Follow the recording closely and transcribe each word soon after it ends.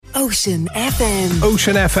Ocean FM.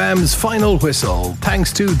 Ocean FM's final whistle,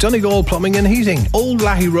 thanks to Donegal Plumbing and Heating, Old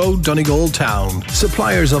Lahey Road, Donegal Town.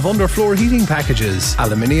 Suppliers of underfloor heating packages,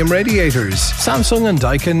 aluminium radiators, Samsung and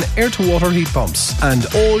Daikin air-to-water heat pumps, and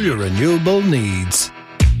all your renewable needs.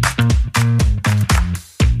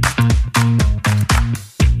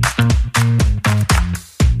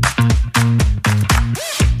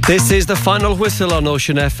 This is the final whistle on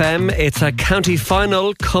Ocean FM. It's a county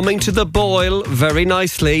final coming to the Boyle very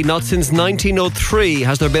nicely. Not since 1903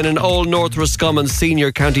 has there been an Old North Roscommon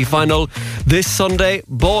senior county final. This Sunday,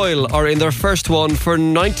 Boyle are in their first one for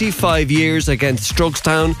 95 years against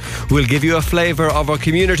Strokestown. We'll give you a flavour of our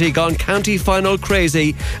community gone county final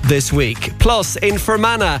crazy this week. Plus, in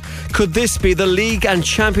Fermanagh, could this be the league and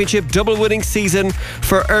championship double winning season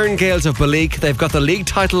for Earn Gales of Balik? They've got the league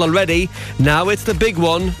title already. Now it's the big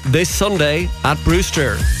one this Sunday at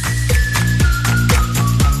Brewster.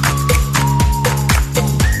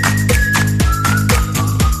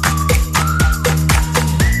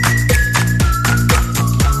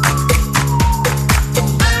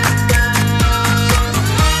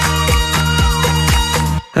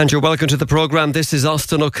 And you're welcome to the programme. This is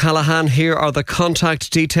Austin O'Callaghan. Here are the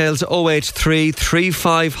contact details: 083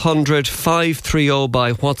 3500 530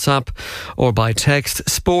 by WhatsApp or by text.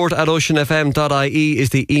 sport@oceanfm.ie is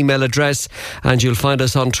the email address, and you'll find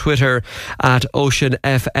us on Twitter at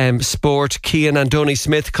OceanFM Sport. Cian and Donny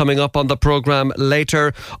Smith coming up on the programme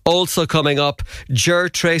later. Also coming up, Ger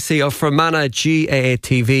Tracy of Fermanagh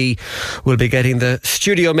GAA-TV will be getting the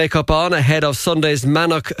studio makeup on ahead of Sunday's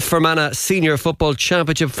Mannock Fermanagh Senior Football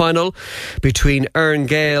Championship final between Earn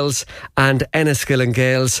Gales and Enniskillen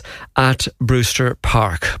Gales at Brewster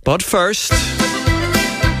Park. But first, I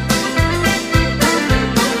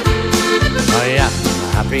am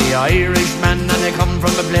a happy Irishman and I come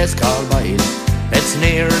from a place called Boyle. It's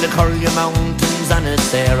near the Curlew Mountains and it's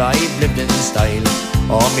there I've lived in style.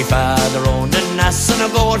 Oh, me father owned an ass and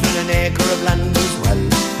a goat and an acre of land as well.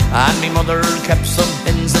 And me mother kept some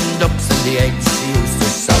hens and ducks and the eggs she used to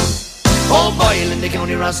sell. Oh, Boyle in the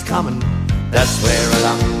county Roscommon, that's where I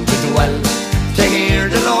long to dwell. To hear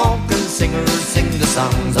the local singers sing the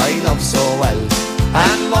songs I love so well.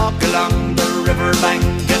 And walk along the river bank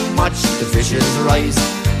and watch the fishes rise.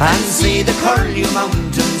 And see the Curlew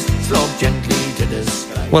Mountains slope gently to the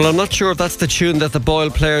sky. well, I'm not sure if that's the tune that the Boyle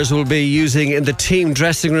players will be using in the team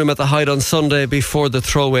dressing room at the Hyde on Sunday before the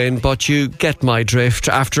throw-in, but you get my drift.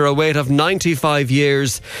 After a wait of 95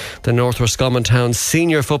 years, the North Roscommon Town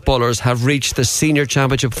senior footballers have reached the senior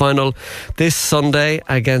championship final this Sunday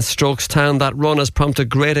against Strokestown. That run has prompted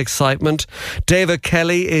great excitement. David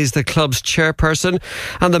Kelly is the club's chairperson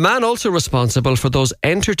and the man also responsible for those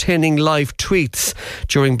entertaining live tweets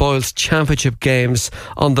during Boyle's championship games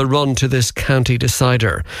on the run to this county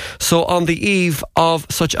decider. So on the eve of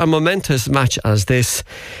such a momentous match as this,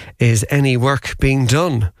 is any work being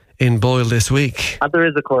done in Boyle this week? There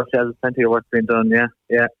is, of course, there's plenty of work being done, yeah.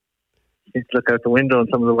 You need to look out the window and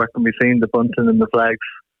some of the work can be seen, the bunting and the flags.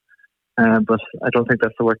 But I don't think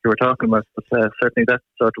that's the work you were talking about, but certainly that's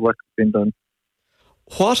the sort of work that's being done.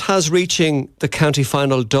 What has reaching the county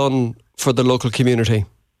final done for the local community?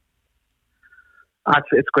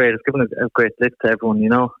 It's great. It's given a great lift to everyone, you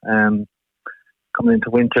know. Coming into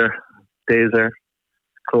winter, days are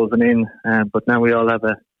closing in, but now we all have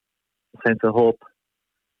a sense of hope.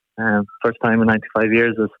 First time in 95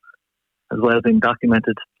 years as well being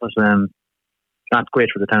documented, but that's great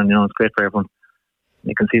for the town, you know. It's great for everyone.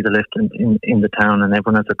 You can see the lift in the town, and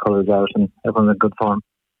everyone has their colours out and everyone's in good form.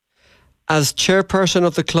 As chairperson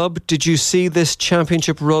of the club, did you see this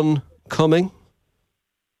championship run coming?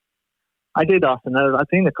 I did, Austin. I've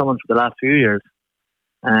seen it coming for the last few years.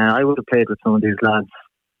 I would have played with some of these lads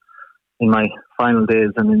in my final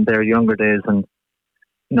days and in their younger days, and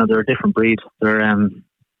you know, they're a different breed.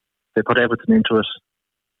 They put everything into it.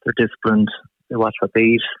 They're disciplined. They watch what they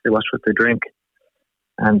eat. They watch what they drink,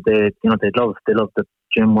 and they love the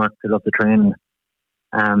gym work. They love the training.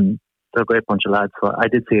 They're a great bunch of lads. So I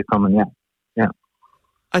did see it coming. Yeah.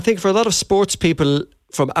 I think for a lot of sports people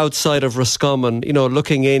from outside of Roscommon, you know,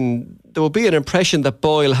 looking in, there will be an impression that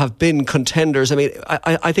Boyle have been contenders. I mean,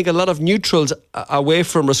 I think a lot of neutrals away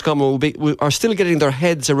from Roscommon are still getting their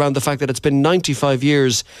heads around the fact that it's been 95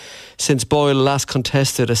 years since Boyle last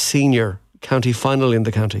contested a senior county final in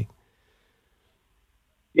the county.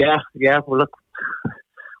 Yeah. Well, look,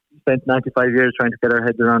 we spent 95 years trying to get our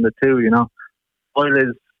heads around it too, you know. Boyle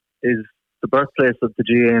is the birthplace of the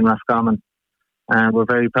GAA in Roscommon, and we're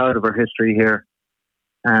very proud of our history here.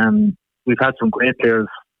 We've had some great players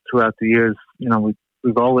throughout the years. You know,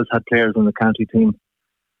 we've always had players on the county team.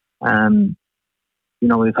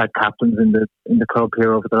 we've had captains in the club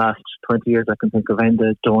here over the last 20 years. I can think of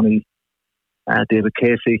Enda, Donny, David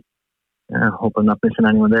Casey. I hope I'm not missing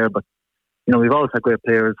anyone there. But, we've always had great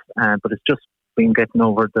players, but it's just been getting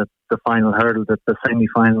over the final hurdle, the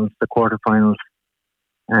semi-finals, the quarter-finals.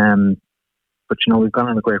 But, we've gone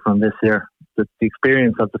on a great run this year. The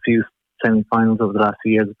experience of the few semi-finals over the last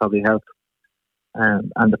few years has probably helped.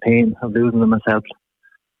 And the pain of losing them has helped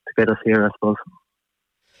to get us here, I suppose.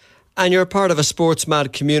 And you're part of a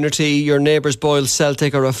sports-mad community. Your neighbours Boyle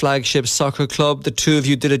Celtic are a flagship soccer club. The two of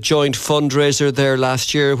you did a joint fundraiser there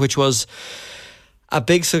last year, which was a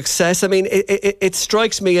big success. I mean, it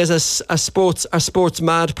strikes me as a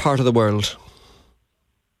sports-mad part of the world.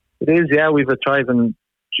 It is, yeah. We've a thriving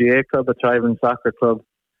GA club, a thriving soccer club,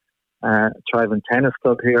 a thriving tennis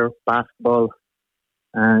club here, basketball.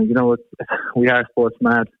 We are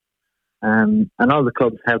sports-mad. And all the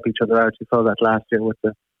clubs help each other out. You saw that last year with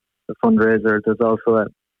the fundraiser. There's also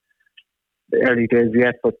the early days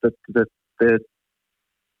yet, but the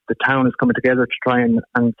town is coming together to try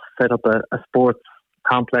and set up a sports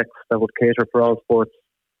complex that would cater for all sports.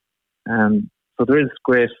 So there is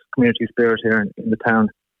great community spirit here in the town.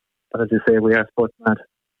 But as you say, we are sports mad.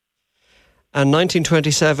 And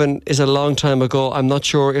 1927 is a long time ago. I'm not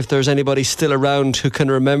sure if there's anybody still around who can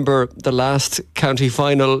remember the last county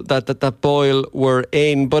final that Boyle were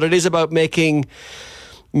in. But it is about making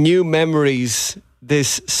new memories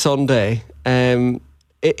this Sunday.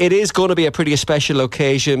 It is going to be a pretty special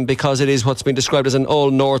occasion because it is what's been described as an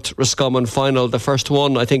all-North Roscommon final, the first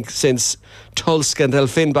one, I think, since Tulsk and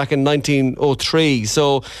Elphin back in 1903.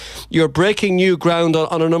 So you're breaking new ground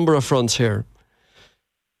on a number of fronts here.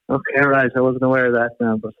 Okay, right. I wasn't aware of that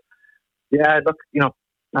now, but yeah, look,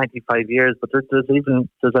 95 years, but there's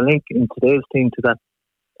a link in today's team to that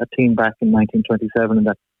team back in 1927, and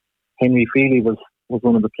that Henry Feely was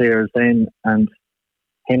one of the players then, and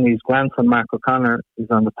Henry's grandson Mark O'Connor is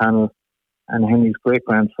on the panel, and Henry's great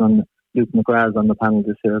grandson Luke McGrath is on the panel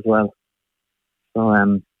this year as well. So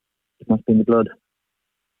it must be in the blood.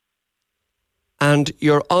 And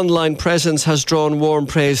your online presence has drawn warm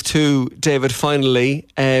praise too, David, finally.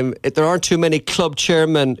 There aren't too many club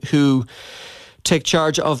chairmen who take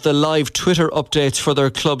charge of the live Twitter updates for their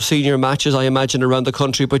club senior matches, I imagine, around the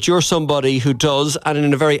country. But you're somebody who does, and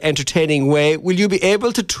in a very entertaining way. Will you be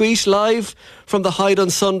able to tweet live from the Hyde on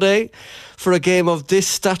Sunday for a game of this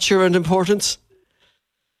stature and importance?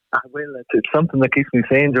 I will. It's something that keeps me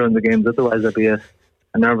sane during the games. Otherwise, I'd be a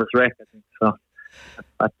nervous wreck, I think. So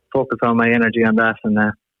I focus all my energy on that, and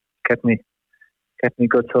kept me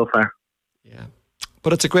good so far. Yeah,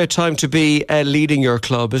 but it's a great time to be leading your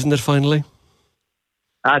club, isn't it? Finally,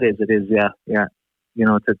 it is. Yeah.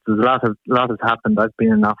 There's a lot has happened. I've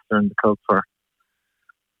been an officer in the club for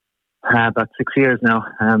about 6 years now,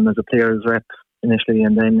 as a players rep initially,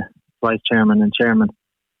 and then vice chairman and chairman.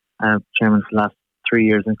 Chairman for the last 3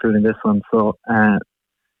 years, including this one. So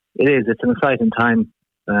it's an exciting time.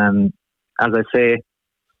 As I say,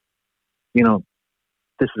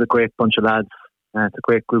 this is a great bunch of lads. It's a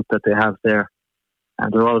great group that they have there,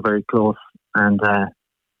 and they're all very close. And I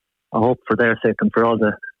hope for their sake and for all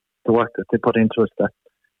the work that they put into it that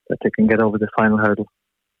they can get over the final hurdle.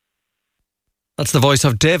 That's the voice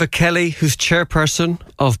of David Kelly, who's chairperson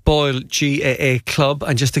of Boyle GAA Club.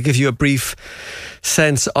 And just to give you a brief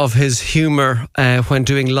sense of his humour when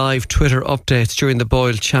doing live Twitter updates during the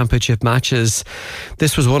Boyle Championship matches,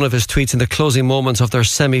 this was one of his tweets in the closing moments of their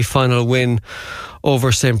semi-final win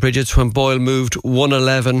over St. Bridget's, when Boyle moved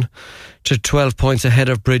 1-11 to 12 points ahead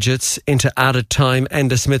of Bridget's into added time.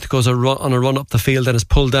 Enda Smith goes on a run up the field and is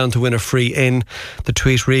pulled down to win a free in. The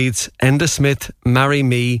tweet reads, "Enda Smith, marry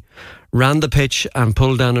me, ran the pitch and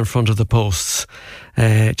pulled down in front of the posts."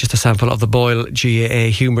 Just a sample of the Boyle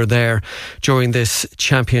GAA humour there during this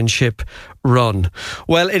championship run.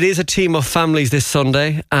 Well, it is a team of families this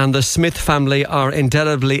Sunday, and the Smith family are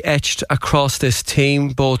indelibly etched across this team,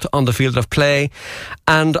 both on the field of play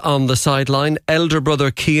and on the sideline. Elder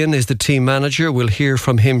brother Cian is the team manager. We'll hear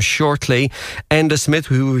from him shortly. Enda Smith,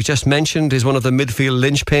 who we just mentioned, is one of the midfield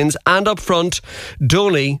linchpins, and up front,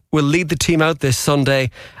 Donny will lead the team out this Sunday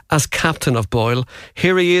as captain of Boyle.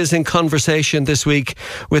 Here he is in conversation this week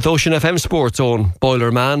with Ocean FM Sports' own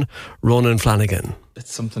Boiler man, Ronan Flanagan.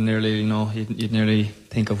 It's something nearly, you'd nearly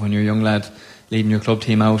think of when you're a young lad leading your club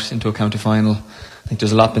team out into a county final. I think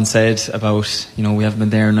there's a lot been said about, we haven't been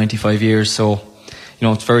there in 95 years, so,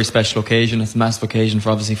 it's a very special occasion. It's a massive occasion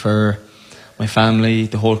for my family,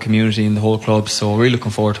 the whole community and the whole club, so really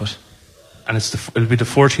looking forward to it. And it'll be the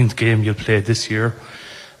 14th game you'll play this year.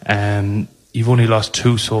 You've only lost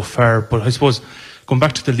 2 so far, but I suppose going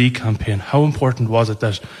back to the league campaign, how important was it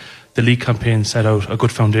that the league campaign set out a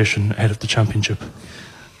good foundation ahead of the championship?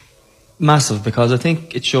 Massive, because I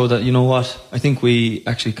think it showed that, you know what, I think we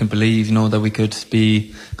actually can believe, you know, that we could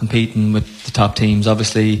be competing with the top teams.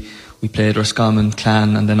 Obviously we played Roscommon,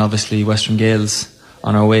 Clan, and then obviously Western Gales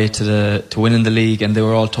on our way to winning the league, and they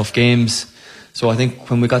were all tough games. So I think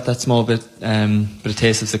when we got that small bit of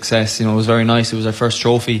taste of success, you know, it was very nice. It was our first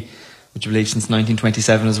trophy, which I believe since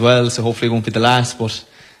 1927 as well, so hopefully it won't be the last, but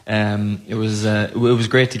it was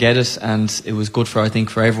great to get it, and it was good for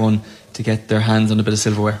everyone to get their hands on a bit of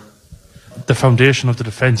silverware. The foundation of the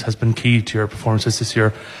defence has been key to your performances this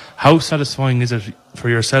year. How satisfying is it for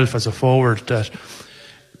yourself as a forward that,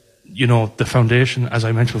 you know, the foundation, as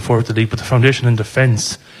I mentioned before with the league, but the foundation in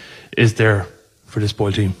defence is there for this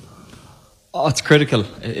Boyle team? Oh, it's critical.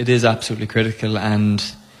 It is absolutely critical, and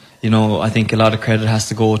you know, I think a lot of credit has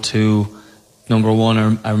to go to, number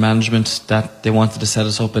one, our management, that they wanted to set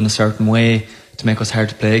us up in a certain way to make us hard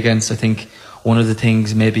to play against. I think one of the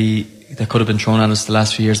things maybe that could have been thrown at us the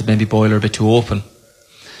last few years that maybe Boyle are a bit too open.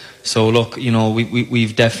 So look, you know,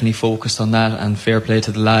 we've definitely focused on that, and fair play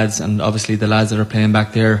to the lads, and obviously the lads that are playing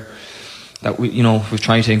back there, that we've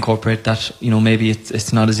tried to incorporate that. You know, maybe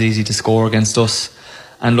it's not as easy to score against us,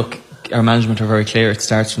 and look, our management are very clear. It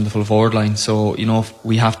starts from the full forward line, so you know,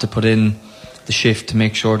 we have to put in the shift to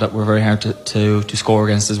make sure that we're very hard to score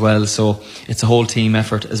against as well. So it's a whole team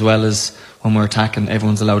effort, as well as when we're attacking,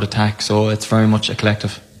 everyone's allowed to attack, so it's very much a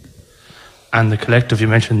collective. And the collective you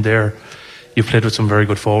mentioned there, you played with some very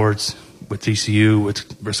good forwards, with DCU, with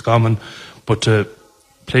Roscommon, but to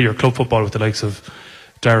play your club football with the likes of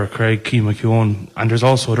Dara Craig, Keane McKeown, and there's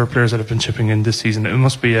also other players that have been chipping in this season. It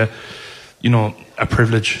must be a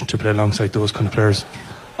privilege to play alongside those kind of players.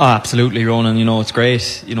 Oh, absolutely, Ronan. You know, it's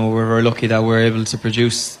great. You know, we're very lucky that we're able to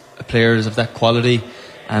produce players of that quality,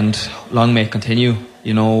 and long may it continue.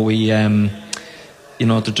 You know,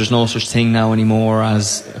 there's no such thing now anymore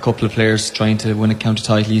as a couple of players trying to win a county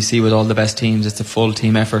title. You see with all the best teams, it's a full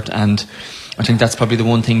team effort, and I think that's probably the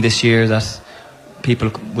one thing this year that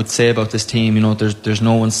people would say about this team. You know, there's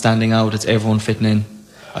no one standing out. It's everyone fitting in.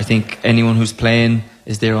 I think anyone who's playing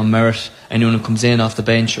is there on merit. Anyone who comes in off the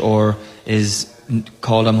bench or is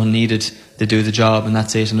called on when needed, they do the job, and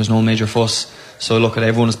that's it, and there's no major fuss. So look,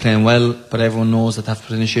 everyone is playing well, but everyone knows that they have to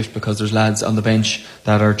put in a shift, because there's lads on the bench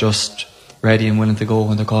that are just ready and willing to go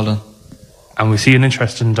when they're called on. And we see an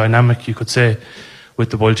interesting dynamic, you could say, with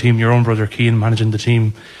the Boyle team. Your own brother Keane managing the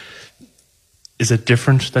team. Is it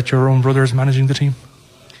different that your own brother is managing the team?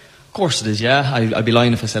 Of course it is, yeah. I'd be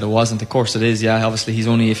lying if I said it wasn't. Of course it is, yeah. Obviously he's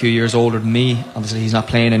only a few years older than me. Obviously he's not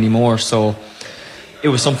playing anymore, so it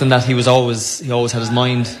was something that he always had his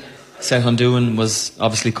mind set on doing, was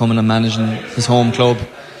obviously coming and managing his home club.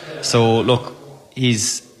 So look,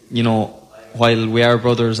 he's, you know, while we are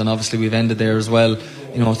brothers, and obviously we've ended there as well,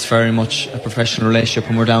 you know, it's very much a professional relationship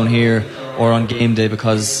when we're down here or on game day,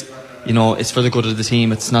 because, you know, it's for the good of the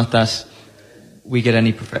team. It's not that we get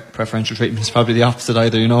any preferential treatment. It's probably the opposite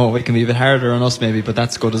either, you know. It can be a bit harder on us maybe, but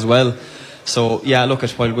that's good as well. So yeah, look,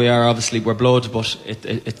 while we're blood, but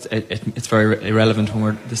it's very irrelevant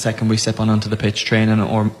when the second we step onto the pitch, training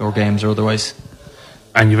or games or otherwise.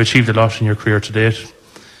 And you've achieved a lot in your career to date.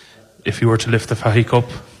 If you were to lift the Fahy Cup,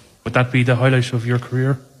 would that be the highlight of your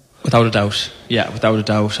career? Without a doubt, yeah, without a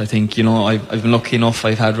doubt. I think, you know, I've been lucky enough.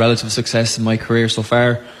 I've had relative success in my career so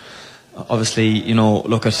far. Obviously, you know,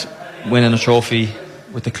 look at winning a trophy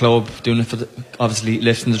with the club, doing it obviously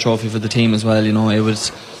lifting the trophy for the team as well. You know, it would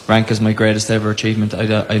rank as my greatest ever achievement.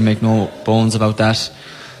 I'd make no bones about that.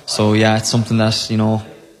 So yeah, it's something that, you know,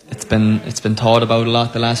 it's been thought about a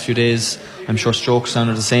lot the last few days. I'm sure Stroke Sound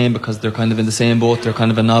are the same, because they're kind of in the same boat. They're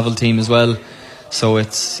kind of a novel team as well. So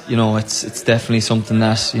it's, you know, it's definitely something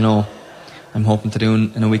that, you know, I'm hoping to do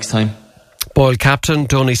in a week's time. Boyle captain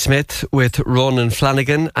Donny Smith with Ronan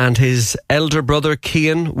Flanagan, and his elder brother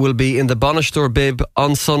Cian will be in the Bonastor bib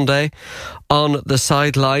on Sunday on the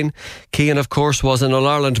sideline. Cian, of course, was an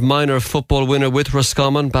All-Ireland minor football winner with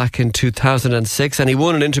Roscommon back in 2006, and he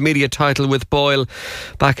won an intermediate title with Boyle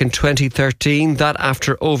back in 2013. That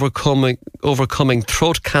after overcoming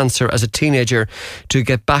throat cancer as a teenager to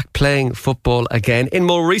get back playing football again. In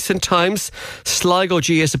more recent times, Sligo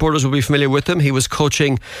GA supporters will be familiar with him. He was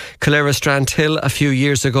coaching Calera Strandhill a few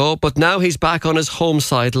years ago, but now he's back on his home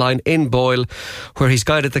sideline in Boyle, where he's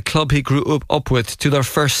guided the club he grew up with to their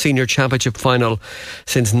first senior championship final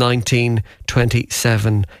since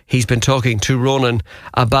 1927. He's been talking to Ronan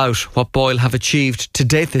about what Boyle have achieved to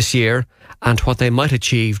date this year and what they might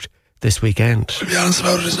achieve this weekend. To be honest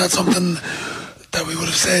about it, it's not something that we would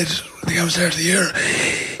have said at the start of the year.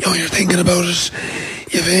 You know, you're thinking about it,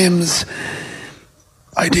 you've aims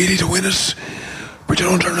ideally to win it, but you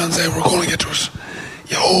don't turn around and say, we're going to get to it.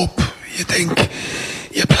 You hope, you think,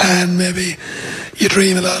 you plan maybe, you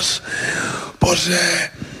dream a lot, but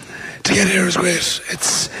to get here is great.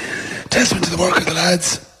 It's a testament to the work of the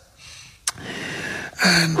lads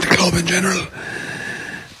and the club in general,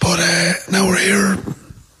 but now we're here,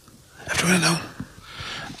 have to win it now.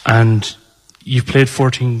 And you've played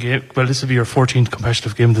 14 games. Well, this will be your 14th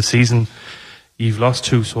competitive game of the season. You've lost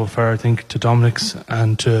 2 so far, I think, to Dominic's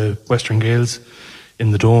and to Western Gales in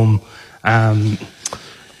the Dome.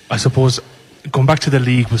 I suppose, going back to the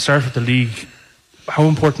league, we'll start with the league. How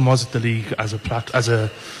important was it, the league, as a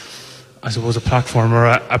platform or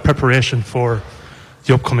a preparation for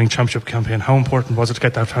the upcoming championship campaign? How important was it to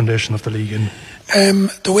get that foundation of the league in?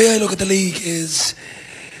 The way I look at the league is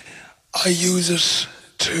I use it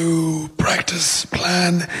to practice,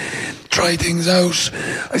 plan, try things out.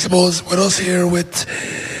 I suppose with us here with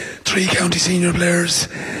 3 county senior players,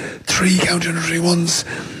 3 county under 21s,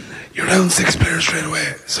 you're down 6 players straight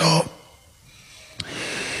away. So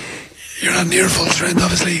you're not near full strength,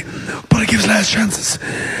 obviously, but it gives lads chances.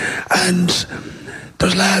 And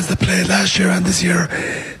there's lads that played last year and this year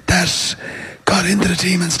that got into the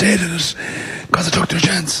team and stayed in it because they took their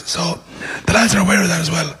chance. So the lads are aware of that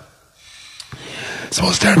as well. So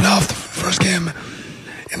starting off the first game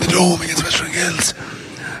in the Dome against Western Gales,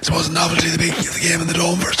 I suppose novelty of the game in the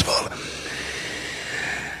Dome first of all.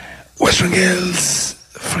 Western Gales,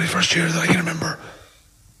 for the first year that I can remember,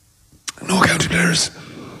 no county players,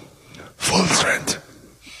 full strength.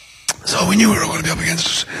 So we knew we were going to be up against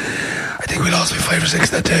it. I think we lost by 5 or 6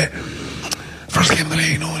 that day. First game of the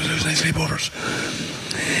league, no one to lose any sleepovers.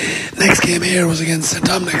 Next game here was against St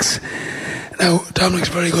Dominic's. Now, Dominic's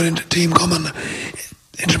very good team coming,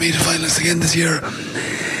 intermediate finalists again this year.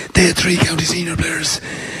 They had 3 county senior players.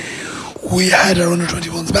 We had our under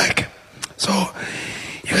 21s back. So,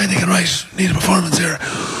 you're kind of thinking, right, need a performance here.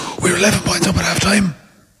 We were 11 points up at half time,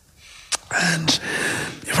 and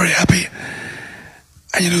you're very happy,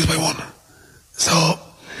 and you lose by 1. So,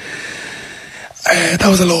 that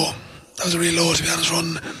was a low. That was a real low, to be honest,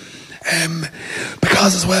 run.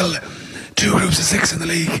 Because as well, 2 groups of 6 in the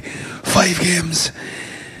league, 5 games.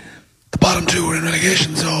 The bottom 2 were in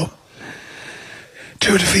relegation, so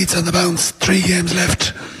 2 defeats on the bounce, 3 games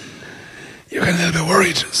left. You're kind of a little bit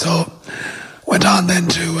worried. So went on then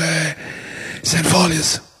to St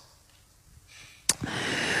Folia's,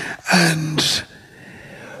 and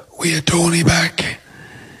we had Tony back.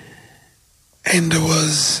 Enda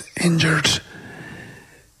was injured.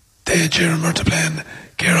 They had Jaron Murta playing.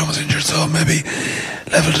 Kieran was injured, so maybe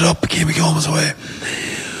levelled it up. Keamy Gomez was away.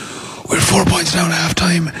 We were 4 points down at half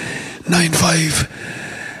time, 9-5.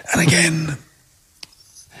 And again,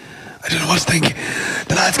 I don't know what to think.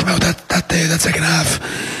 The lads came out that day, that second half.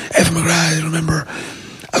 Evan McGrath, I remember,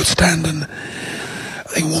 outstanding. I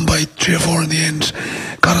think won by 3 or 4 in the end.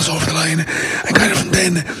 Got us over the line. And kind of from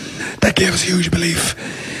then, that gave us huge belief.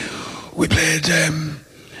 We played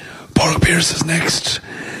Porrick Pierce's next.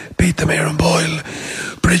 Beat them, Aaron Boyle.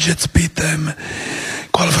 Bridget's beat them.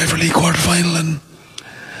 Qualified for league quarter final, and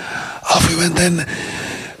off we went then.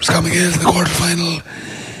 Scott McGill's in the quarter final,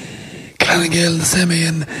 Clonagale in the semi,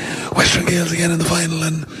 and Western Gales again in the final.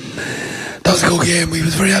 And that was a good game. We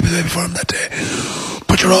was very happy the way we performed that day.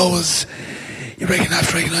 But you have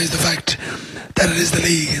to recognise the fact that it is the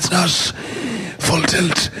league. It's not full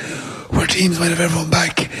tilt where teams might have everyone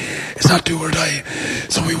back. It's not do or die.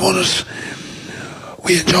 So we won it.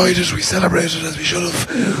 We enjoyed it, we celebrated as we should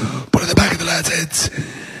have, but in the back of the lads' heads,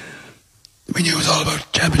 we knew it was all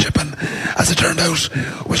about championship, and as it turned out,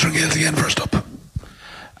 Western Gales again first up.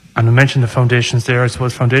 And I mentioned the foundations there. I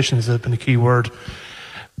suppose foundations has been a key word,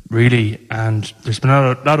 really, and there's been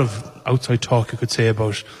a lot of outside talk, you could say,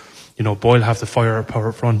 about, Boyle have the firepower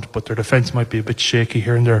up front, but their defence might be a bit shaky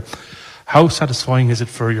here and there. How satisfying is it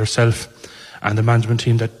for yourself and the management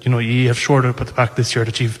team that, you have shored up at the back this year,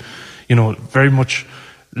 that you've very much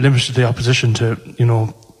limited the opposition to,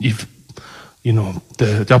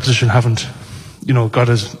 the opposition haven't, got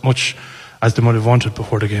as much as they might have wanted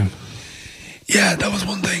before the game? Yeah, that was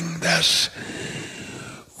one thing that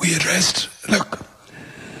we addressed. Look,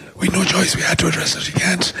 we had no choice, we had to address it. You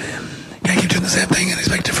can't keep doing the same thing and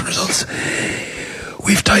expect different results.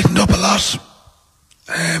 We've tightened up a lot.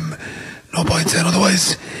 No point saying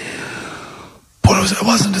otherwise. But it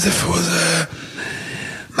wasn't as if it was a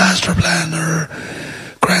master plan or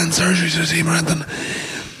grand surgery to the team or anything.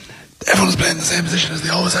 Everyone was playing the same position as they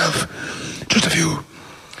always have. Just a few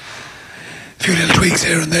little tweaks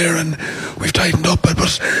here and there, and we've tightened up. But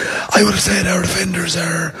I would have said our defenders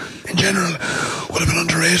are, in general, would have been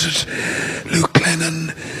underrated. Luke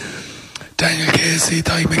Glennon, Daniel Casey,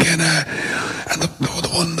 Ty McKenna, and the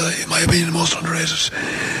one that, in my opinion, the most underrated,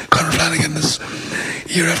 Conor Flanagan, is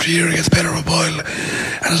year after year he gets better with Boyle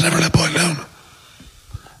and has never let Boyle down.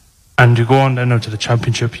 And you go on then now to the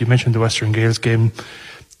championship. You mentioned the Western Gales game,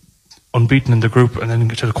 unbeaten in the group, and then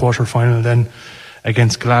to the quarter final then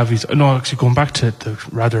against Glavies. No, actually going back to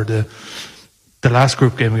the last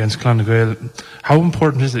group game against Clonagale. How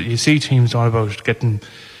important is it? You see teams all about getting,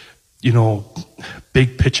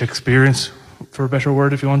 big pitch experience, for a better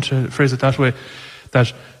word, if you want to phrase it that way,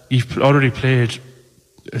 that you've already played,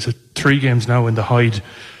 is it 3 games now in the Hyde?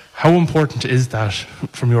 How important is that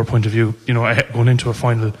from your point of view, going into a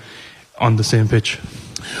final on the same pitch?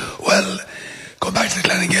 Well, going back to the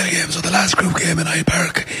Clonagale game, so the last group game in Hyde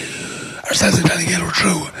Park, ourselves and Clonagale were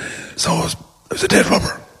through, so it was a dead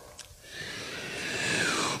rubber.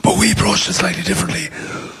 But we approached it slightly differently.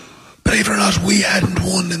 Believe it or not, we hadn't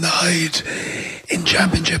won in the Hyde in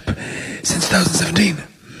championship since 2017,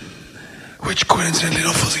 which coincidentally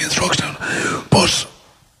enough was against Roxtown. But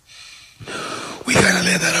we kind of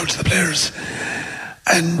laid that out to the players,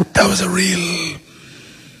 and that was a real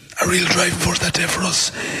driving force that day for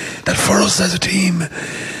us. That for us as a team,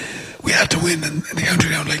 we had to win in the county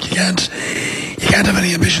round. Like you can't have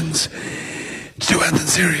any ambitions to do anything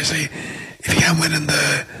seriously if you can't win in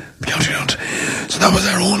the county round. So that was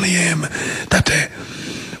our only aim that day.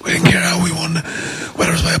 We didn't care how we won,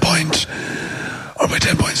 whether it was by a point or by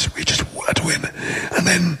 10 points. We just had to win. And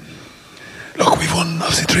then, look, we've won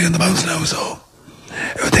obviously 3 on the bounce now. So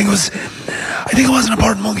I think it was an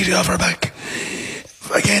important monkey to get off our back.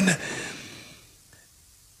 Again,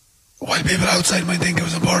 while people outside might think it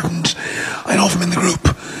was important, I know from in the group,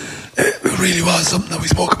 it really was something that we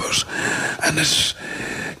spoke about, and it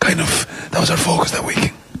that was our focus that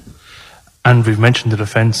week. And we've mentioned the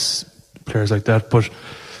defence, players like that, but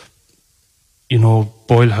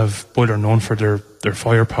Boyle are known for their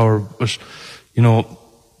firepower, but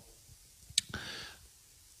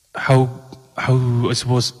how I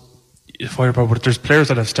suppose firepower, but there's players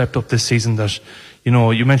that have stepped up this season that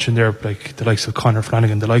you mentioned there, like the likes of Conor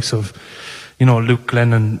Flanagan, the likes of Luke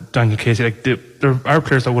Glenn and Daniel Casey. Like there are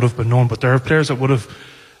players that would have been known, but there are players that would have,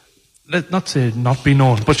 not say not be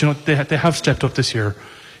known, but they have stepped up this year,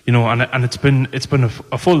 and it's been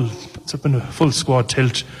a full squad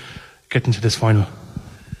tilt getting to this final.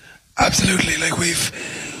 Absolutely, like we've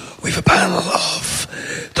a panel of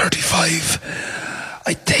 35.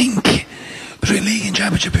 I think between league and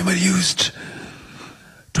championship we might have used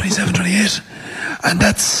 27, 28, and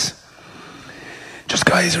that's just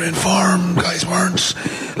guys are in form, guys weren't.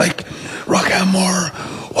 Like Rock Amore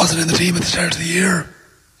wasn't in the team at the start of the year.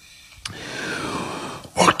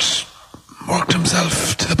 Worked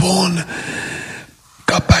himself to the bone,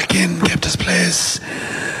 got back in, kept his place.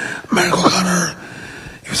 Mark O'Connor,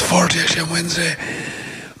 he was 40 actually on Wednesday.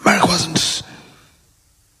 Mark wasn't,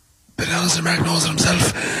 but honestly, Mark knows it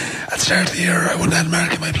himself. At the start of the year, I wouldn't have had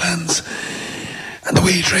Mark in my plans. And the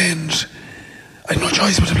way he trained, I had no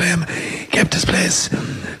choice but to play him. Kept his place,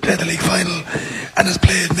 played the league final, and has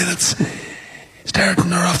played minutes,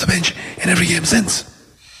 starting or off the bench in every game since.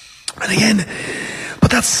 And again, but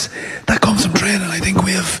that comes from training. I think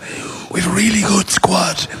we have a really good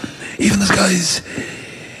squad. Even those guys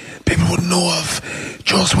people wouldn't know of.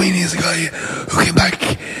 Joe Sweeney is a guy who came back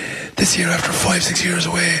this year after 5-6 years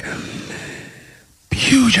away.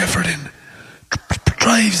 Huge effort in,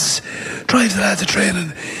 drives the lads at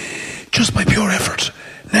training just by pure effort.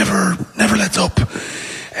 Never lets up.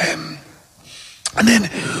 And then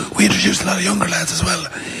we introduced a lot of younger lads as well.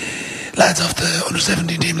 Lads off the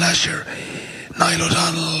under-17 team last year. Niall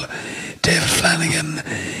O'Donnell, David Flanagan,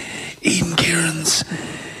 Eden Kieran's,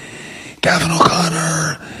 Gavin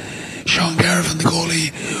O'Connor, Sean Garvin, the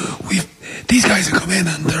goalie. These guys have come in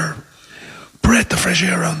and they're breath of fresh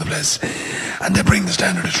air around the place, and they bring the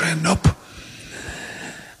standard of training up.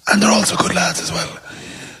 And they're also good lads as well.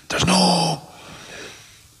 There's no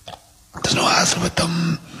hassle with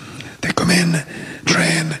them. They come in,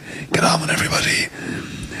 train, get on with everybody,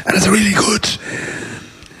 and it's a really good.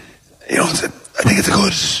 I think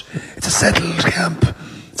it's a settled camp.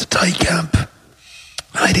 It's a tight camp, and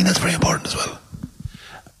I think that's very important as well.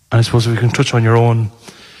 And I suppose we can touch on your own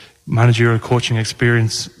managerial coaching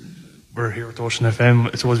experience. We're here at Ocean FM.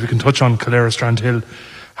 I suppose we can touch on Calera Strandhill.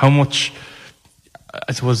 How much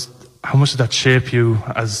did that shape you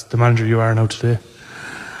as the manager you are now today?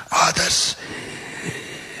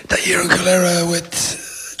 That year in Calera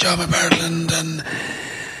with John McPartland and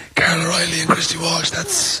Carl O'Reilly and Christy Walsh,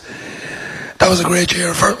 that was a great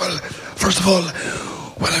year. First of all,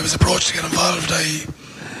 when I was approached to get involved, I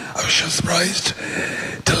was just surprised,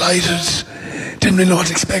 delighted, didn't really know what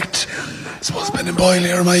to expect. suppose Ben and Boyle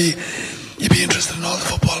here, you'd be interested in all the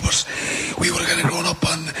football, but we would have kind of grown up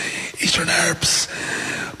on Eastern Harps,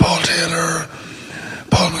 Paul Taylor,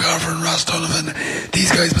 Paul McGarver and Ross Donovan,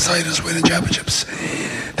 these guys beside us winning championships.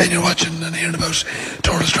 Then you're watching and hearing about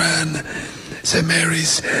Torlestrane, St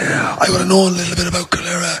Mary's. I would have known a little bit about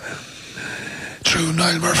Calera through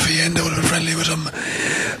Niall Murphy, and I would have been friendly with him,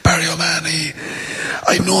 Barry O'Mahony.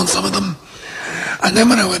 I'd known some of them. And then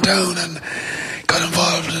when I went down and got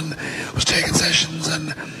involved and was taking sessions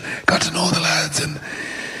and got to know the lads, and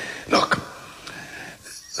look,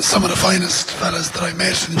 some of the finest fellas that I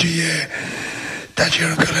met in GA that year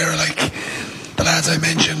in Calera, like the lads I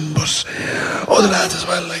mentioned, but other lads as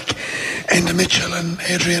well, like Enda Mitchell and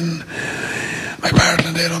Adrian McPartland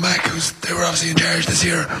and Ed O'Mac, they were obviously in charge this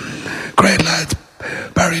year. Great lads,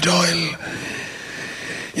 Barry Doyle,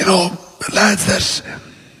 you know, lads that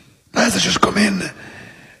just come in,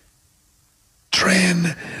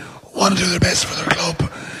 train, want to do their best for their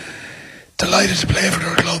club, delighted to play for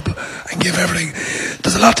their club and give everything.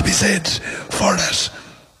 There's a lot to be said for that.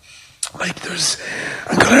 Like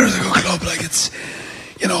and Calera's a good club, like it's,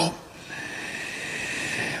 you know,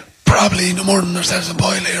 probably no more than ourselves and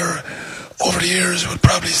Boyle here over the years would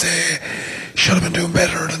probably say should have been doing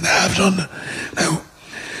better than they have done. Now,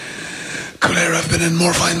 Calera have been in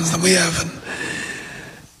more finals than we have, and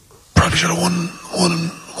probably should have won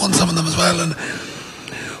some of them as well.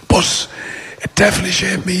 But it definitely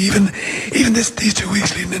shaped me. Even these 2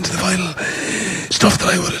 weeks leading into the final, stuff that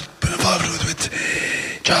I would have been involved with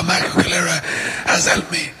John Mack and Calera has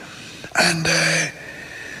helped me, and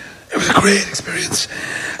it was a great experience.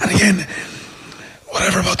 And again,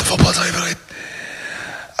 whatever about the football side of it,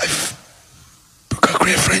 I've got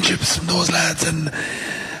great friendships from those lads, and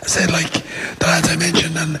I said, like the lads I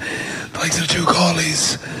mentioned, and the likes of the two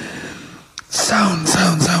Cawleys, sound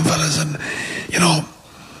fellas, and you know,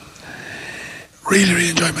 really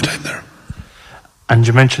enjoyed my time there. And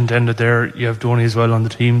you mentioned Enda there, you have Donny as well on the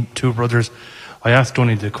team, two brothers. I asked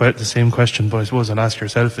Donny the same question, but I suppose I'll ask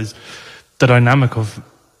yourself, is the dynamic of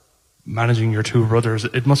managing your two brothers,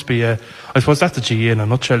 it must be I suppose that's the GA in a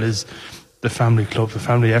nutshell, is the family club, the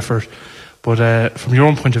family effort. But from your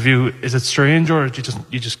own point of view, is it strange, or you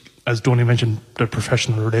just as Donny mentioned, the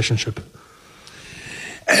professional relationship?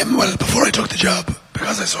 Well, before I took the job,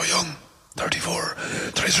 because I was so young, 34,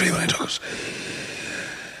 33 when I took it,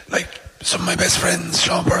 like some of my best friends,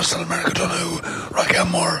 Sean Purcell, Mark O'Donoghue, Rock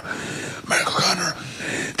Elmore, Mark O'Connor,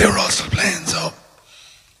 they were all still playing, so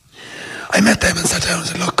I met them and sat down and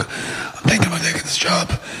said, look, I'm thinking about taking this job.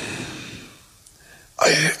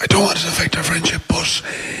 I don't want it to affect our friendship, but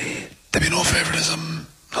there'd be no favouritism,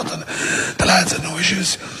 nothing. The lads had no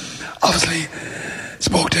issues. Obviously,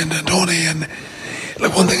 spoke to Enda and Donny, and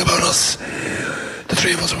like one thing about us, the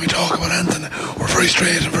three of us, when we talk about anything, we're very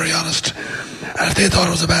straight and very honest. And if they thought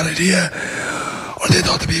it was a bad idea, or they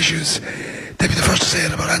thought there'd be issues, they'd be the first to say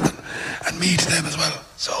it about anything, and me to them as well.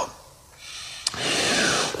 So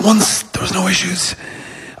once there was no issues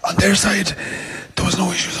on their side, there was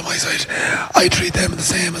no issues on my side. I treat them the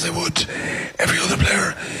same as I would every other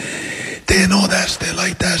player. They know that, they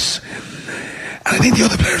like that, and I think the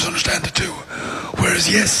other players understand it too. Whereas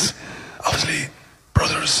yes, obviously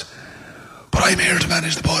brothers, but I'm here to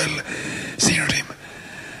manage the Boyle senior team.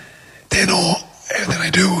 They know everything I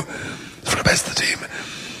do is for the best of the team.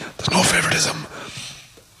 There's no favouritism,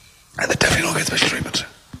 and they definitely don't get special treatment.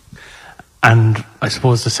 And I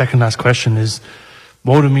suppose the second last question is,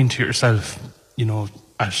 what would it mean to yourself, you know,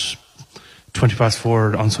 at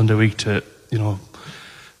 4:20 on Sunday week to, you know,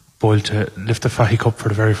 Boyle to lift the Fahy Cup for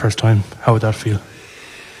the very first time? How would that feel?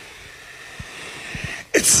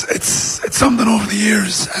 It's something over the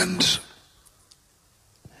years, and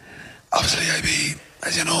obviously I'd be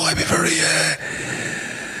very,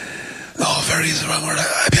 very is the wrong word,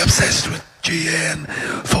 I'd be obsessed with GA and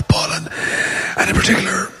football, and in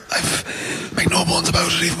particular, I've made no bones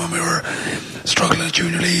about it, even when we were struggling at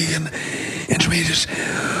junior league and intermediate.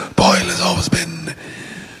 Boyle has always been,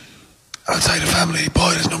 outside of family,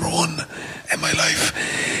 Boyle is number one in my life.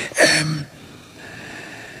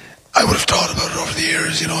 I would have thought about it over the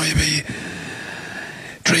years, you know, you'd be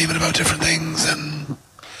dreaming about different things and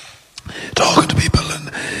talking to people, and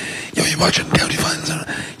you know, you're watching county finals and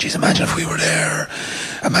geez, imagine if we were there,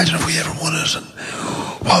 imagine if we ever won it, and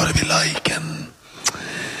what would it be like, and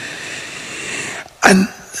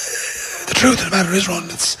the truth of the matter is, Ron,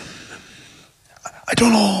 I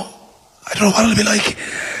don't know what it'll be like,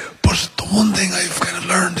 but the one thing I've kind of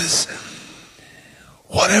learned is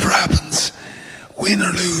whatever happens, win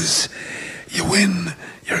or lose, you win,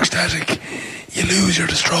 you're ecstatic, you lose, you're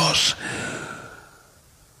distraught,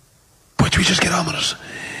 but we just get on with it.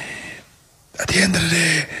 at the end of the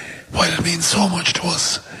day, while it means so much to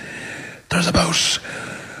us, there's about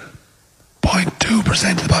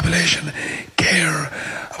 0.2% of the population care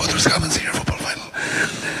about the Roscommon Senior Football Final.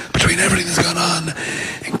 Between everything that's gone on,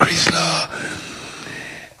 increased law,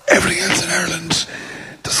 everything else in Ireland,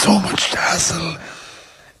 there's so much hassle,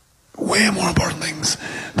 way more important things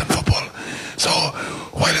than football. So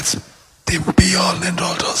while it's the be all and end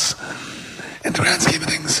all to us, in the grand scheme of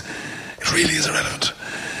things, it really is irrelevant.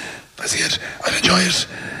 I see it, I'll enjoy it,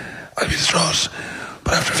 I'll be distraught,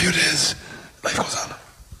 but after a few days, life goes on.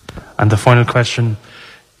 And the final question,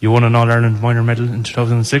 you won an All-Ireland minor medal in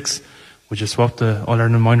 2006. Would you swap the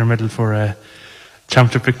All-Ireland minor medal for a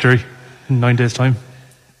championship victory in 9 days' time?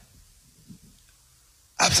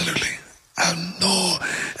 Absolutely.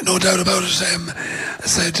 No doubt about it. I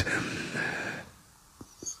said,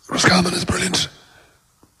 Roscommon is brilliant.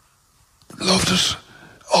 Loved it.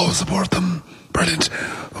 Always support them. Brilliant.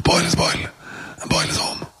 But Boyle is Boyle. And Boyle is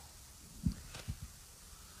home.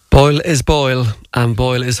 Boyle is Boyle and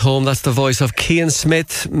Boyle is home. That's the voice of Cian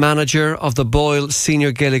Smith, manager of the Boyle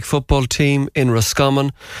Senior Gaelic football team in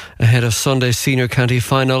Roscommon, ahead of Sunday's senior county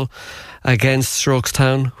final against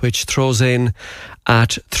Strokestown, which throws in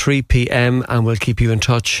at 3 p.m, and we'll keep you in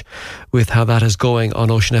touch with how that is going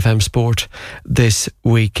on Ocean FM Sport this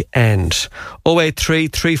weekend. 083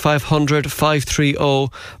 3500 530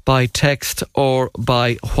 by text or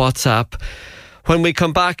by WhatsApp. When we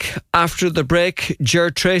come back after the break, Ger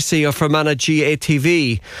Tracy of Fermanagh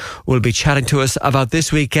GATV will be chatting to us about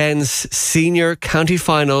this weekend's senior county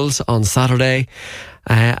finals on Sunday,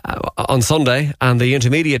 and the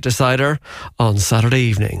intermediate decider on Saturday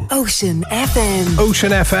evening. Ocean FM.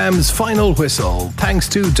 Ocean FM's final whistle. Thanks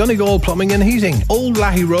to Donegal Plumbing and Heating, Old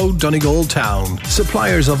Lahey Road, Donegal Town.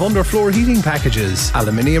 Suppliers of underfloor heating packages,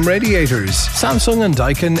 aluminium radiators, Samsung and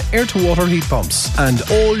Daikin air-to-water heat pumps, and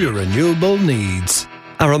all your renewable needs.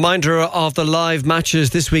 A reminder of the live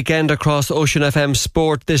matches this weekend across Ocean FM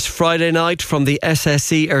Sport. This Friday night from the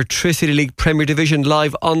SSE Airtricity League Premier Division,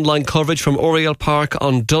 live online coverage from Oriel Park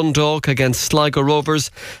on Dundalk against Sligo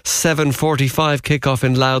Rovers. 7:45 kickoff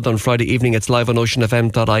in Louth on Friday evening. It's live on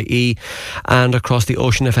oceanfm.ie and across the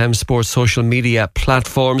Ocean FM Sport social media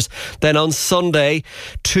platforms. Then on Sunday,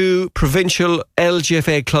 2 provincial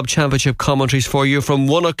LGFA Club Championship commentaries for you from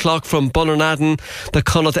 1 o'clock from Bunnernaddon. The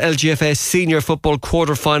Connacht LGFA Senior Football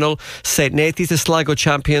Quarter Final, St. Nathan's the Sligo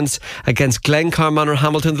champions against Glencar Manor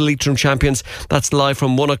Hamilton the Leitrim champions. That's live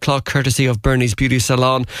from 1 o'clock courtesy of Bernie's Beauty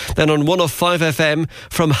Salon. Then on 105 FM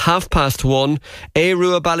from 1:30,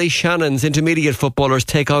 Rua Ballyshannon intermediate footballers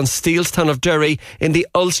take on Steelstown of Derry in the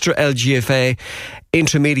Ulster LGFA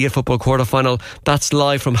intermediate football quarter final. That's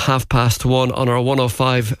live from 1:30 on our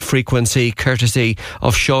 105 frequency courtesy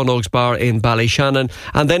of Sean Oaks Bar in Ballyshannon.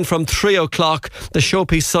 And then from 3 o'clock, the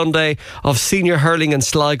showpiece Sunday of senior hurling in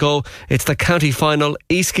Sligo. It's the county final,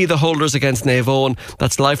 Easkey the holders against Naveown.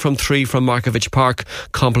 That's live from 3 from Markovich Park.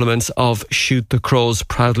 Compliments of Shoot the Crows,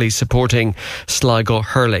 proudly supporting Sligo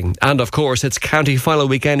hurling. And of course, it's county final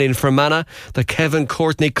weekend in Fermanagh. The Kevin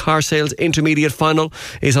Courtney Car Sales intermediate final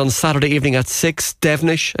is on Saturday evening at 6.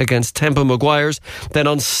 Devenish against Temple Maguires. Then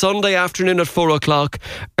on Sunday afternoon at 4 o'clock,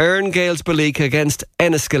 Erne Gales Balik against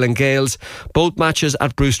Enniskillen and Gales. Both matches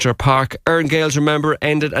at Brewster Park. Erne Gales, remember,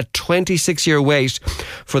 ended a 26-year wait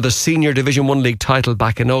for the Senior Division 1 League title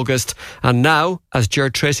back in August. And now, as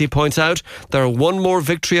Ger Tracy points out, they're one more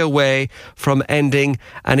victory away from ending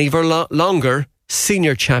an even longer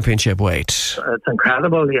senior championship wait. It's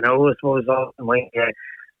incredible, I suppose,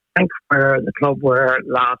 I think where the club were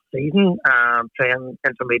last season, playing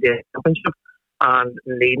intermediate championship and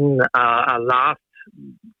leading a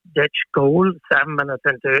last-ditch goal 7 minutes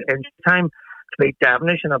into injury time to beat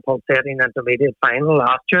Devenish in a pulsating intermediate final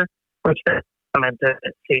last year, which they meant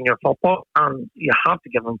senior football. And you have to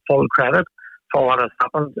give them full credit for what has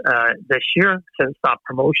happened this year since that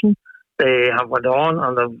promotion. They have went on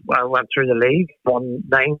and they went through the league, won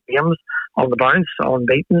 9 games on the bounce,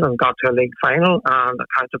 unbeaten, and got to a league final and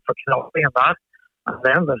accounted for Killarney and that. And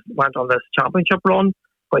then they went on this championship run,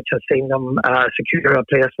 which has seen them secure a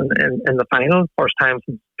place in the final. First time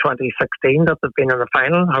since 2016 that they've been in the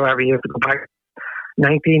final. However, you have to go back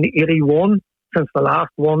 1981 since the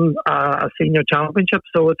last won a senior championship.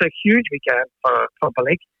 So it's a huge weekend for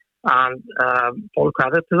Balik. And full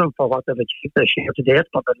credit to them for what they've achieved this year to date.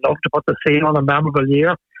 But I'd love to put the seal on a memorable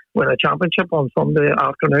year with a championship on Sunday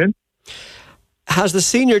afternoon. Has the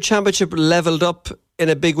senior championship levelled up in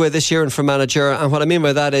a big way this year for manager? And what I mean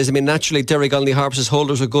by that is, naturally Derry Golney Harps'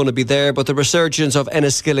 holders are going to be there, but the resurgence of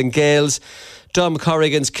Enniskillen and Gales, Dom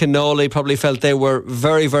Corrigan's Kinolly probably felt they were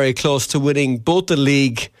very, very close to winning both the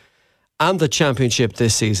league and the championship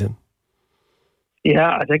this season. Yeah,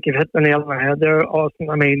 I think you've hit the nail on the head there, Austin.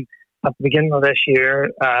 I mean, at the beginning of this year,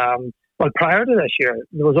 prior to this year,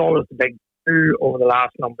 there was always the big two over the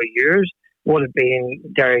last number of years would have been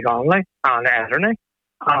Derry Gonley and Ederny.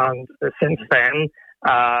 And since then,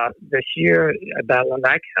 this year,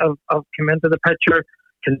 Ballinec have come into the picture,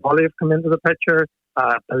 Kinolly have come into the picture,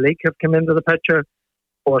 Palik have come into the picture. Of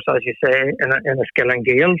course, as you say, Enniskillen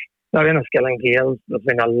Gales. Now, Enniskillen Gales, there's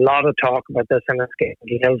been a lot of talk about this Enniskillen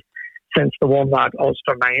Gales since they won that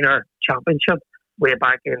Ulster Minor Championship way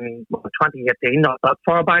back in 2018, not that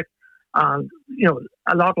far back. And,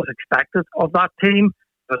 a lot was expected of that team.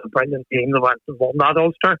 It was a brilliant team that won that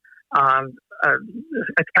Ulster. And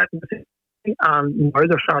expectancy, and now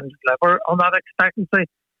they're starting to deliver on that expectancy.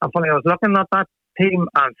 And funny, I was looking at that team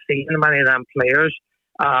and seeing many of them players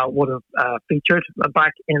would have featured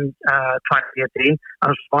back in 2018.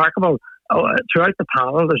 And it's remarkable. Throughout the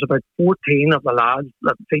panel, there's about 14 of the lads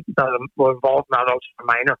that were involved in that Ulster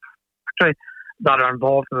Minor factory that are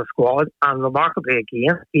involved in the squad, and remarkably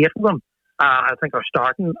again, 8 of them I think are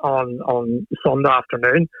starting on Sunday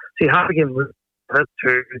afternoon. So you have to give credit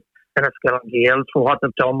to Enniskillen Gales for what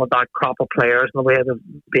they've done with that crop of players and the way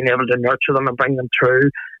they've been able to nurture them and bring them through,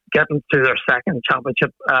 getting to their second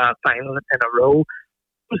championship final in a row.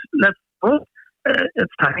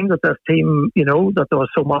 It's time that this team, that there was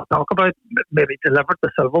so much talk about, maybe delivered the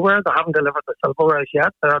silverware. They haven't delivered the silverware as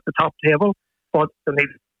yet. They're at the top table, but they need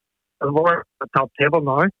silverware at the top table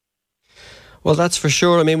now. Well, that's for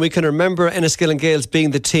sure. I mean, we can remember Enniskillen Gales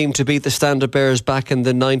being the team to beat the Standard Bears back in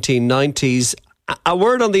the 1990s. A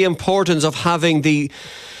word on the importance of having the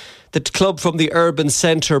club from the urban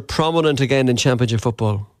centre prominent again in Championship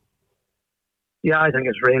football. Yeah, I think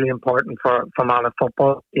it's really important for Fermanagh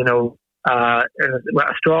football. A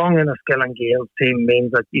strong Enniskillen Gales team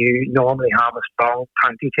means that you normally have a strong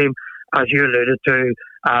county team. As you alluded to,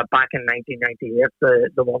 back in 1998,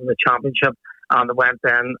 they won the championship and they went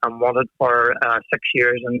in and won it for 6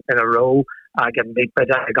 years in a row, getting beat by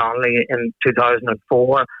Derry Gonley in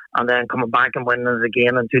 2004 and then coming back and winning it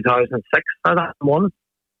again in 2006. Now that won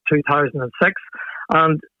 2006,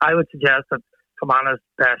 and I would suggest that Fermanagh's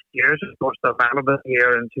best years, of course, the memorable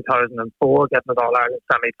year in 2004, getting the All-Ireland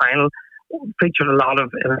semi-final, featured a lot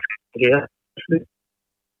of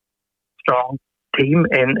strong team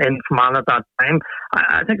in Fermanagh at that time.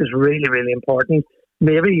 I think it's really, really important.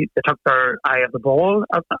 Maybe they took their eye of the ball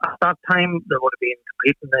at that time. They would have been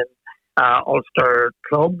competing in Ulster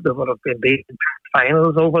Club. They would have been beating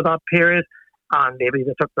finals over that period. And maybe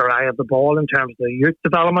they took their eye of the ball in terms of the youth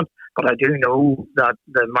development. But I do know that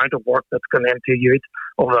the amount of work that's gone into youth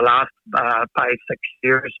over the last 5-6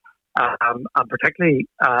 years, and particularly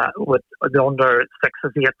with the under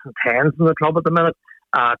 6s, 8s and 10s in the club at the minute,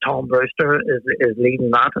 Tom Brewster is leading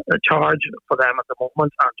that charge for them at the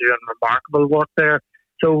moment and doing remarkable work there.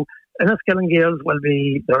 So Enniskillen Gales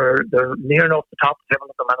they're near enough the top table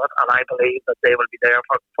at the minute, and I believe that they will be there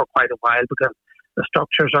for quite a while because the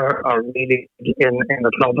structures are really in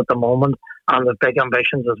the club at the moment, and there's big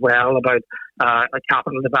ambitions as well about a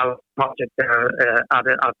capital development project there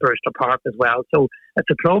at Brewster Park as well. So it's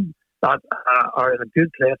a club that are in a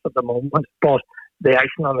good place at the moment, but the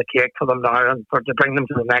icing on the cake for them now and to bring them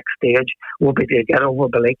to the next stage will be to get over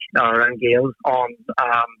Ballick or Gales on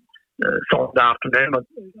Sunday afternoon. But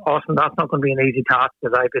Austin, that's not going to be an easy task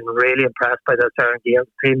because I've been really impressed by this Gales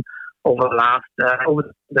team over the last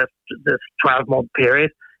over this 12-month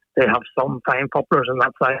period. They have some fine footballers on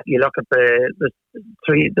that side. You look at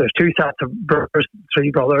there's 2 sets of brothers,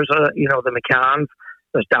 3 brothers. The McCanns.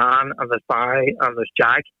 There's Dan and there's Barry and there's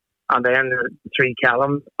Jack, and then the 3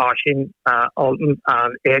 Callum, Oshin, Alton,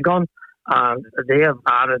 and Aegon. And they have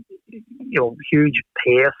added huge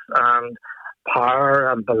pace and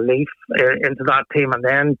power and belief into that team, and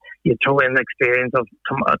then you throw in the experience of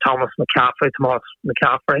Thomas McCaffrey,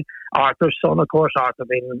 Arthur's son, of course. Arthur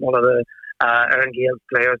being one of the Aaron Gales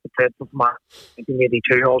players that played for the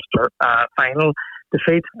 1982 Ulster final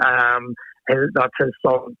defeat. That's his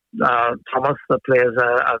son Thomas that plays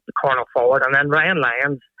as the corner forward, and then Ryan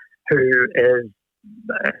Lyons, who is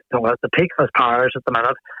at the peak of his powers at the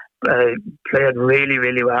minute. Played really,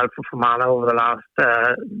 really well for Fermanagh over the last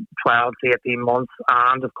 12 to 18 months,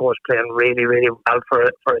 and of course playing really, really well for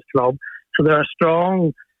his club. So they're a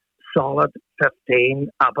strong, solid 15,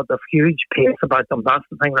 but they've huge pace about them. That's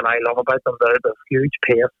the thing that I love about them. They're huge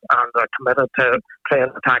pace, and they're committed to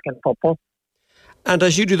playing attacking football. And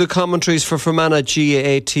as you do the commentaries for Fermanagh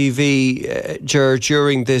GAA TV,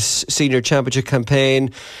 during this senior championship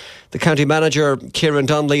campaign, the county manager, Kieran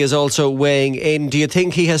Donnelly, is also weighing in. Do you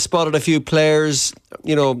think he has spotted a few players,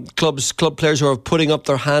 club players who are putting up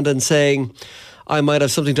their hand and saying, I might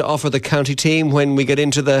have something to offer the county team when we get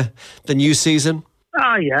into the new season?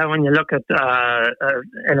 Yeah, when you look at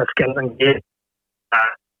Enniskillen,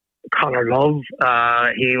 Conor Love,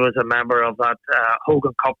 he was a member of that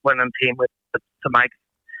Hogan Cup winning team with Mike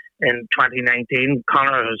in 2019.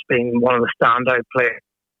 Conor has been one of the standout players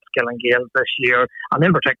of Enniskillen Gaels this year, and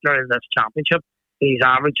in particular in this championship. He's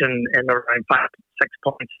averaging in around 5-6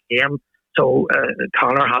 points a game. So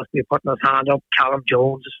Conor has to be putting his hand up. Callum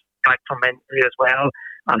Jones is back from injury as well,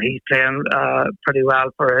 and he's playing pretty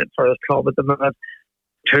well for his club at the minute.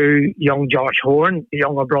 To young Josh Horn, the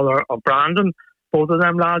younger brother of Brandon, both of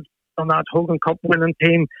them lads on that Hogan Cup winning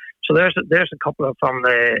team. So there's a couple of from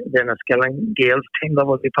the Enniskillen Gaels team that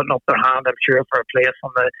will be putting up their hand, I'm sure, for a place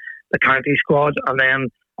on the county squad. And then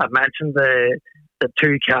I've mentioned the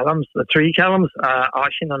three Callums,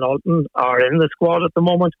 Oisin and Alton are in the squad at the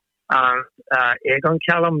moment. And Egon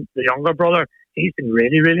Callum, the younger brother, he's been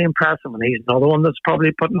really, really impressive, and he's another one that's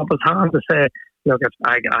probably putting up his hand to say, look, if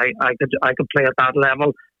I could play at that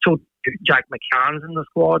level. So Jack McCann's in the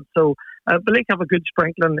squad. So Balik have a good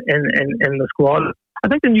sprinkling in the squad. I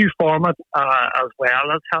think the new format as well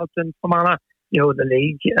has helped in Fermanagh. You know, the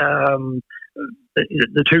league,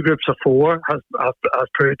 the two groups of four has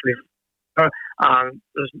proved to be fair, and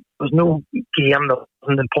there's no game that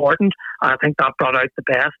wasn't important. And I think that brought out the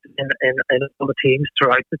best in all the teams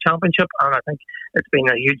throughout the championship, and I think it's been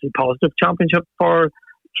a hugely positive championship for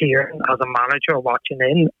Kieran as a manager watching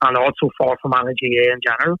in, and also for Fermanagh GA in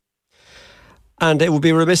general. And it would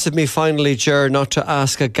be remiss of me finally, Ger, not to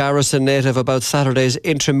ask a Garrison native about Saturday's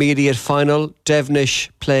intermediate final. Devenish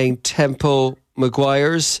playing Tempo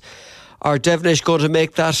Maguires. Are Devenish going to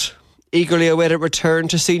make that eagerly awaited return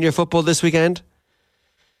to senior football this weekend?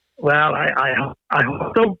 Well, I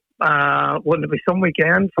hope so. Wouldn't it be some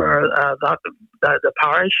weekend for the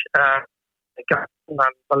parish? Garrison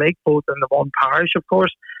and Balik both in the one parish, of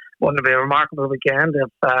course. Wouldn't it be a remarkable weekend if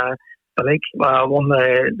Balik won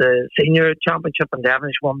the senior championship and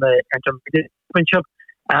Devenish won the intermediate championship?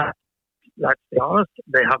 Let's be honest,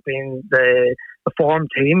 they have been the form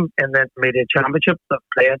team in the intermediate championship that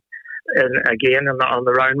played on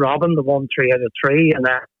the round robin. They won 3 out of 3, and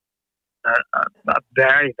a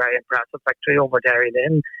very, very impressive victory over Derry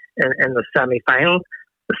Lynn in the semi-final.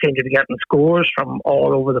 They seem to be getting scores from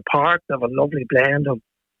all over the park. They have a lovely blend of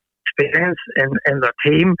experience in their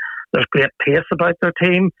team. There's great pace about their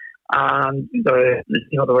team, and they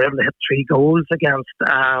were able to hit 3 goals against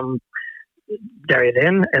Derry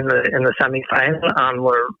Lynn in the semi-final, and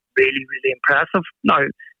were really, really impressive. Now,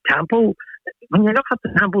 Tempo, when you look at the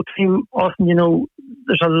Tempo team, Austin,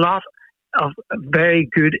 there's a lot of very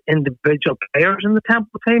good individual players in the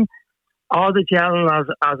Tempo team. Are they gelling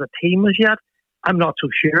as a team as yet? I'm not so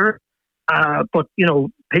sure. But,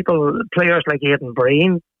 players like Aidan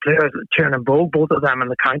Breen, players like Tiernan Bow, both of them in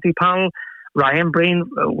the county panel. Ryan Breen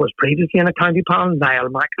was previously in a county panel. Niall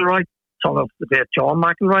McElroy, son of the great John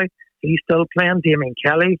McElroy, he's still playing. Damien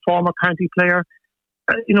Kelly, former county player.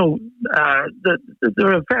 They're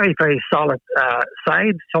a very, very solid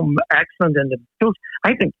side, some excellent individuals.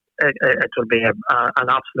 I think it will be an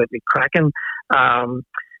absolutely cracking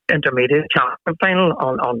intermediate championship final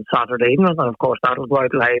on Saturday evening, and of course that'll go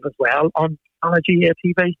out live as well on GA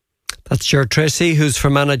TV. That's Ger Tracy, who's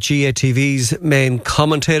Fermanagh GA TV's main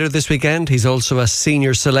commentator this weekend. He's also a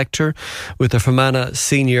senior selector with the Fermanagh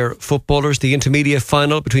senior footballers. The intermediate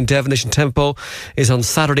final between Devenish and Tempo is on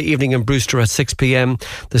Saturday evening in Brewster at 6 p.m.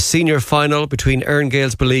 The senior final between Earn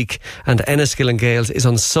Gaels Balik and Enniskillen Gaels is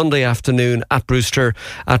on Sunday afternoon at Brewster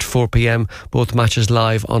at 4 p.m. Both matches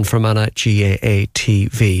live on Fermanagh GAA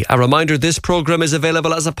TV. A reminder, this programme is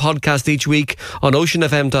available as a podcast each week on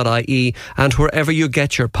oceanfm.ie and wherever you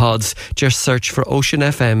get your pods. Just search for Ocean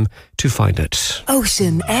FM to find it.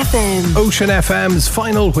 Ocean FM. Ocean FM's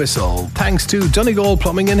final whistle. Thanks to Donegal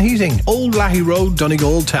Plumbing and Heating, Old Lahey Road,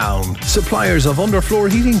 Donegal Town. Suppliers of underfloor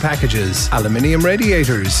heating packages, aluminium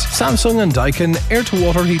radiators, Samsung and Daikin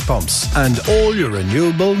air-to-water heat pumps, and all your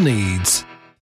renewable needs.